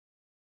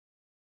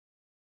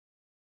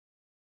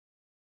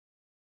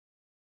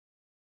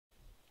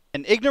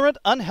An ignorant,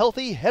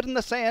 unhealthy, head in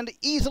the sand,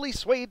 easily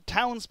swayed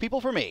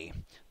townspeople for me.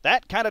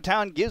 That kind of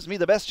town gives me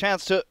the best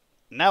chance to...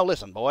 Now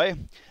listen, boy.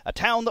 A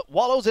town that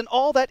wallows in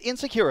all that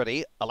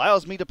insecurity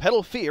allows me to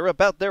peddle fear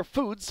about their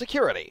food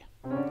security.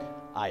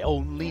 I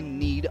only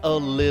need a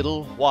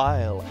little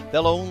while.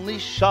 They'll only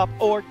shop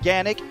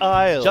organic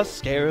aisle. Just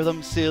scare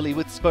them silly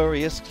with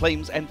spurious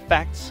claims and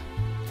facts.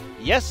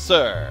 Yes,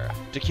 sir.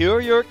 To cure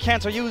your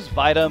cancer, use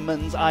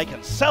vitamins. I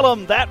can sell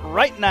them that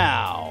right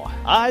now.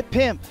 I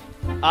pimp.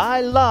 I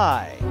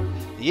lie.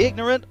 The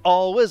ignorant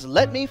always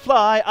let me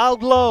fly. I'll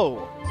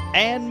glow.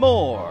 And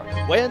more.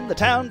 When the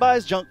town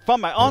buys junk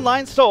from my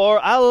online store,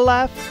 I'll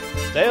laugh.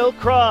 They'll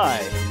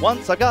cry.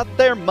 Once I got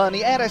their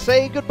money and I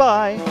say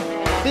goodbye.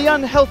 The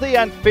unhealthy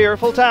and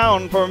fearful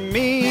town for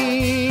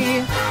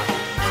me.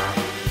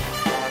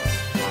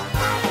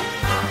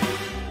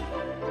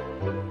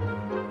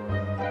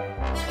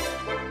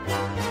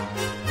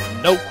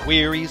 No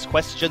queries,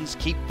 questions,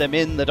 keep them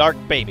in the dark,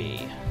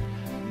 baby.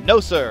 No,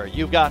 sir,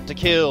 you've got to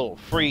kill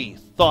free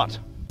thought,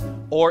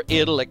 or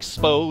it'll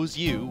expose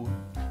you.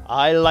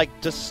 I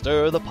like to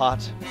stir the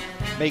pot,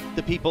 make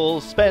the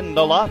people spend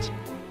a lot.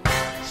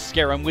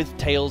 Scare 'em with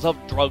tales of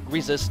drug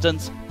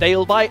resistance.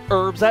 They'll buy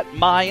herbs at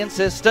my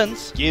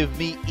insistence. Give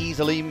me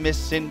easily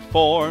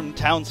misinformed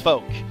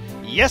townsfolk.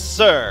 Yes,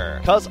 sir,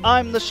 'cause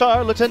I'm the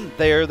charlatan,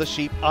 they're the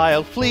sheep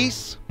I'll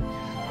fleece.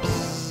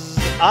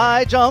 Psst,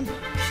 I jump,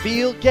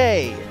 feel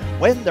gay.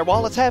 When their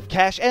wallets have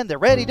cash and they're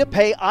ready to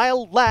pay,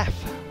 I'll laugh.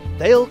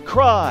 They'll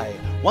cry.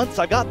 Once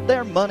I got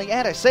their money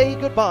and I say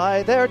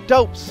goodbye, they're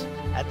dopes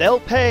and they'll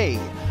pay.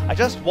 I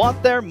just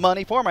want their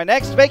money for my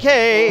next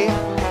vacay.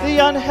 The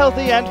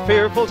unhealthy and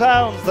fearful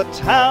town's the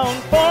town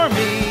for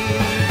me.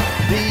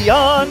 The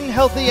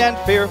unhealthy and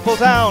fearful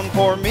town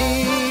for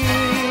me.